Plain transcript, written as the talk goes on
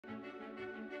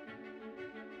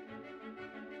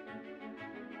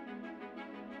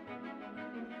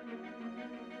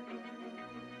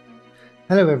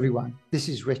Hello everyone, this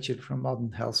is Richard from Modern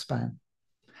Healthspan.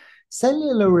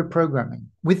 Cellular reprogramming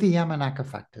with the Yamanaka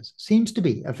factors seems to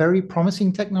be a very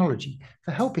promising technology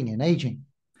for helping in aging.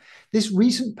 This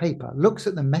recent paper looks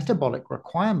at the metabolic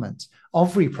requirements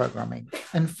of reprogramming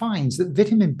and finds that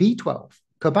vitamin B12,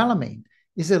 cobalamin,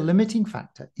 is a limiting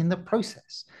factor in the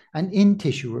process and in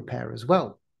tissue repair as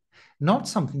well. Not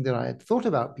something that I had thought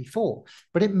about before,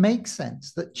 but it makes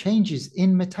sense that changes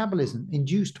in metabolism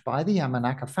induced by the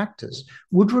Yamanaka factors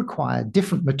would require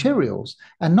different materials,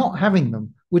 and not having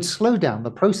them would slow down the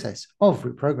process of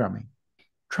reprogramming.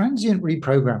 Transient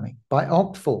reprogramming by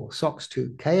OCT4,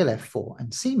 SOX2, KLF4,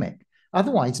 and c-Myc,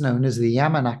 otherwise known as the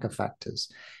Yamanaka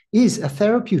factors, is a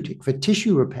therapeutic for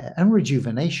tissue repair and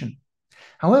rejuvenation.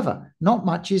 However, not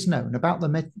much is known about the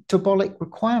metabolic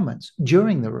requirements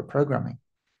during the reprogramming.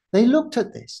 They looked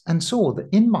at this and saw that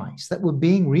in mice that were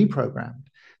being reprogrammed,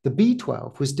 the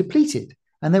B12 was depleted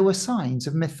and there were signs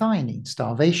of methionine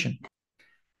starvation.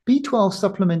 B12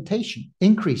 supplementation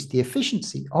increased the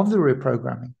efficiency of the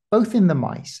reprogramming, both in the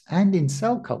mice and in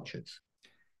cell cultures.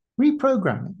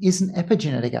 Reprogramming is an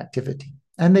epigenetic activity,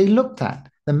 and they looked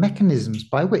at the mechanisms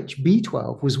by which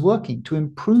B12 was working to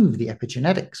improve the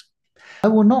epigenetics. I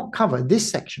will not cover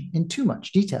this section in too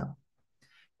much detail.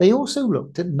 They also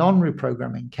looked at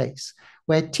non-reprogramming case,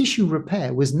 where tissue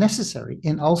repair was necessary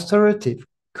in ulcerative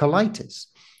colitis,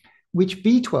 which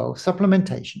B12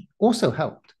 supplementation also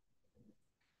helped.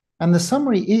 And the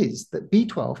summary is that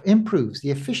B12 improves the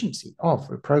efficiency of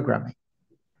reprogramming.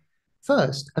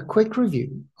 First, a quick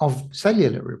review of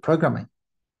cellular reprogramming.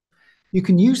 You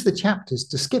can use the chapters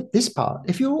to skip this part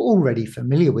if you're already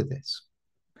familiar with this.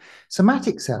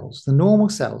 Somatic cells, the normal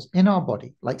cells in our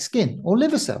body, like skin or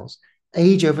liver cells,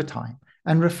 age over time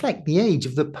and reflect the age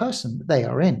of the person that they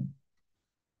are in.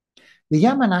 The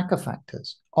Yamanaka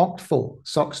factors, OCT4,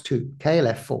 SOX2,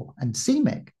 KLF4, and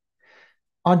c-Myc,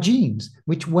 are genes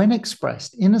which, when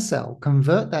expressed in a cell,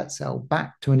 convert that cell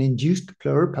back to an induced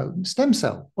pluripotent stem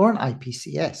cell, or an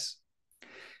iPSC.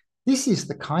 This is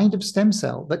the kind of stem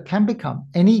cell that can become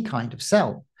any kind of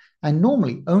cell, and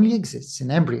normally only exists in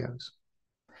embryos.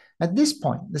 At this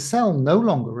point, the cell no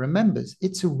longer remembers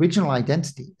its original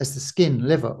identity as the skin,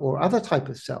 liver, or other type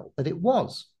of cell that it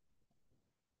was.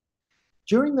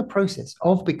 During the process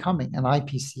of becoming an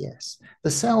iPSC,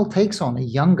 the cell takes on a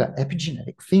younger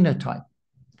epigenetic phenotype.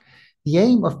 The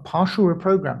aim of partial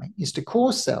reprogramming is to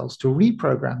cause cells to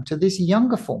reprogram to this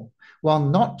younger form while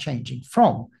not changing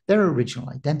from their original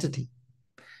identity.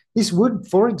 This would,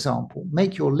 for example,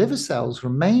 make your liver cells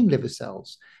remain liver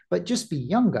cells, but just be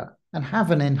younger and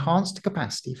have an enhanced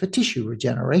capacity for tissue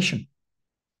regeneration.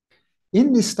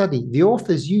 In this study, the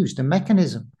authors used a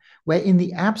mechanism where, in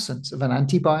the absence of an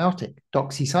antibiotic,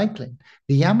 doxycycline,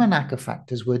 the Yamanaka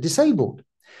factors were disabled,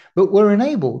 but were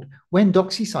enabled when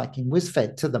doxycycline was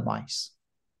fed to the mice.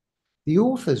 The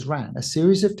authors ran a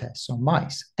series of tests on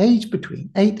mice aged between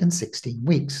 8 and 16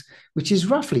 weeks, which is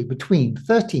roughly between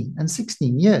 13 and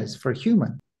 16 years for a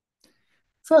human.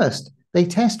 First, they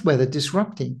test whether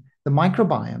disrupting the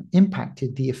microbiome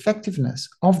impacted the effectiveness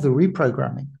of the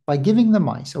reprogramming by giving the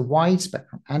mice a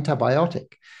wide-spectrum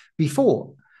antibiotic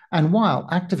before and while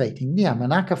activating the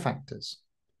Yamanaka factors.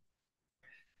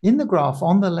 In the graph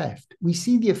on the left, we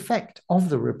see the effect of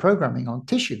the reprogramming on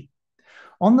tissue.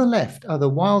 On the left are the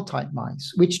wild-type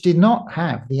mice, which did not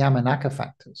have the Yamanaka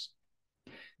factors.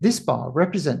 This bar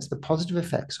represents the positive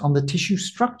effects on the tissue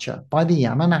structure by the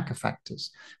Yamanaka factors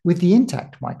with the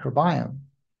intact microbiome,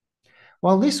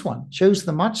 while this one shows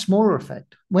the much smaller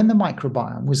effect when the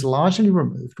microbiome was largely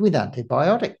removed with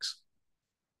antibiotics.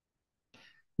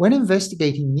 When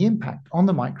investigating the impact on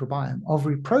the microbiome of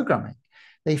reprogramming,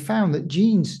 they found that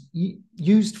genes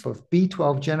used for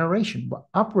B12 generation were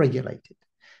upregulated.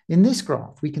 In this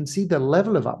graph, we can see the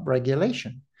level of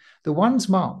upregulation. The ones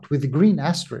marked with the green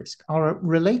asterisk are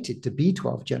related to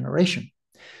B12 generation,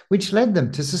 which led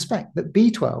them to suspect that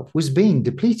B12 was being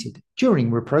depleted during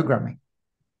reprogramming.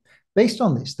 Based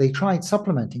on this, they tried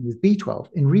supplementing with B12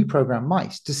 in reprogrammed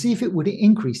mice to see if it would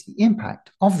increase the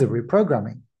impact of the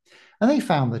reprogramming, and they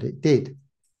found that it did.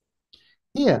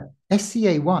 Here,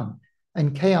 SCA1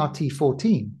 and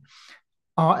KRT14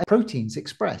 are proteins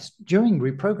expressed during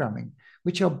reprogramming,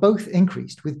 which are both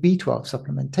increased with B12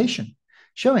 supplementation,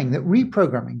 showing that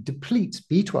reprogramming depletes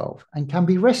B12 and can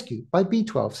be rescued by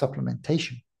B12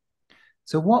 supplementation.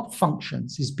 So what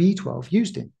functions is B12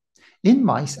 used in? In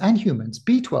mice and humans,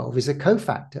 B12 is a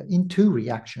cofactor in two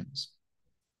reactions,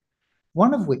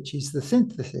 one of which is the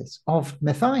synthesis of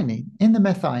methionine in the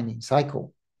methionine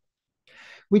cycle,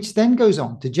 which then goes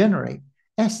on to generate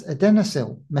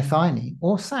S-adenosyl methionine,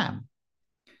 or SAM,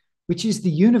 which is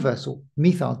the universal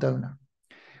methyl donor,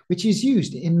 which is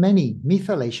used in many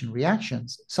methylation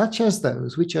reactions, such as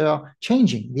those which are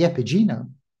changing the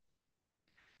epigenome.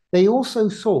 They also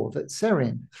saw that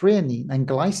serine, threonine, and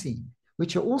glycine,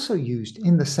 which are also used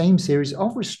in the same series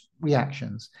of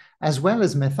reactions, as well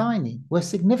as methionine, were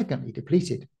significantly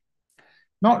depleted.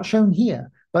 Not shown here,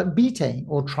 but betaine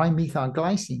or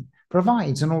trimethylglycine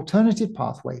provides an alternative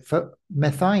pathway for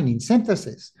methionine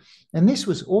synthesis, and this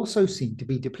was also seen to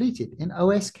be depleted in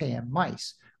OSKM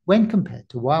mice when compared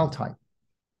to wild type.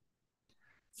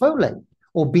 Folate,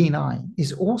 or B9,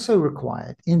 is also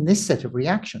required in this set of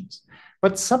reactions,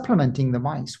 but supplementing the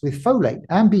mice with folate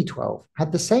and B12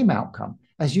 had the same outcome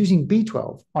as using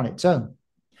B12 on its own.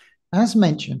 As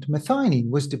mentioned, methionine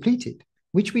was depleted,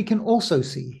 which we can also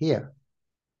see here.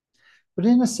 But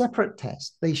in a separate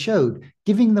test, they showed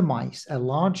giving the mice a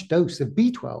large dose of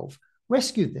B12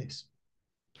 rescued this.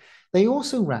 They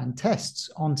also ran tests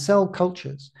on cell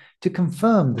cultures to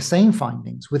confirm the same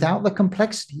findings without the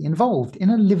complexity involved in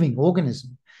a living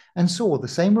organism, and saw the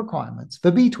same requirements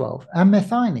for B12 and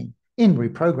methionine in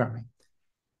reprogramming.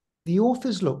 The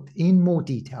authors looked in more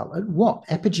detail at what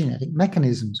epigenetic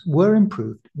mechanisms were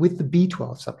improved with the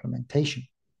B12 supplementation.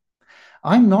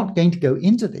 I'm not going to go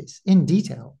into this in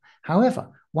detail. However,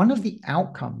 one of the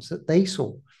outcomes that they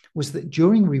saw was that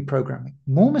during reprogramming,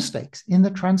 more mistakes in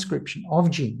the transcription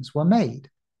of genes were made.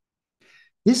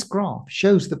 This graph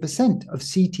shows the percent of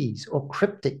CTs, or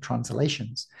cryptic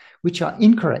translations, which are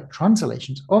incorrect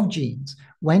translations of genes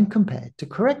when compared to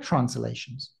correct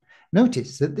translations.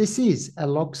 Notice that this is a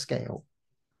log scale.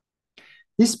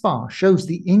 This bar shows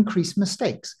the increased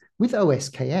mistakes with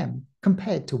OSKM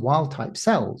compared to wild-type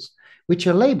cells, which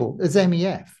are labeled as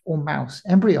MEF, or mouse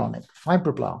embryonic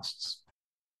fibroblasts.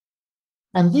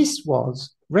 And this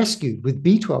was rescued with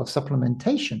B12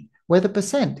 supplementation, where the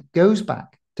percent goes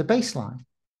back to baseline,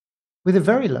 with a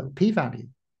very low p-value.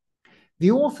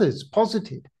 The authors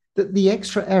posited that the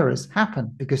extra errors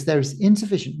happen because there is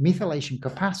insufficient methylation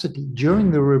capacity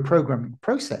during the reprogramming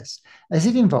process, as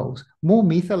it involves more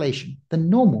methylation than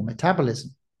normal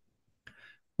metabolism.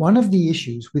 One of the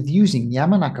issues with using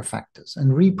Yamanaka factors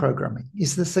and reprogramming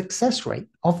is the success rate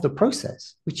of the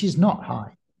process, which is not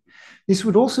high. This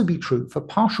would also be true for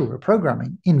partial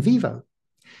reprogramming in vivo.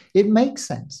 It makes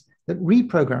sense that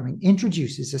reprogramming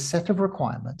introduces a set of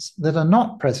requirements that are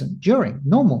not present during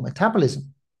normal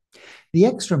metabolism. The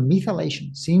extra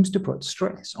methylation seems to put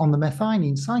stress on the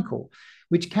methionine cycle,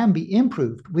 which can be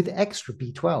improved with extra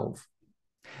B12.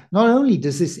 Not only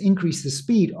does this increase the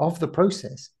speed of the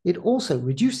process, it also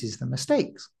reduces the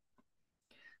mistakes.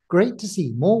 Great to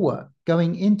see more work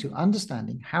going into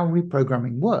understanding how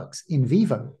reprogramming works in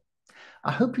vivo.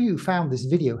 I hope you found this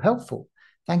video helpful.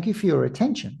 Thank you for your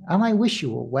attention, and I wish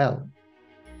you all well.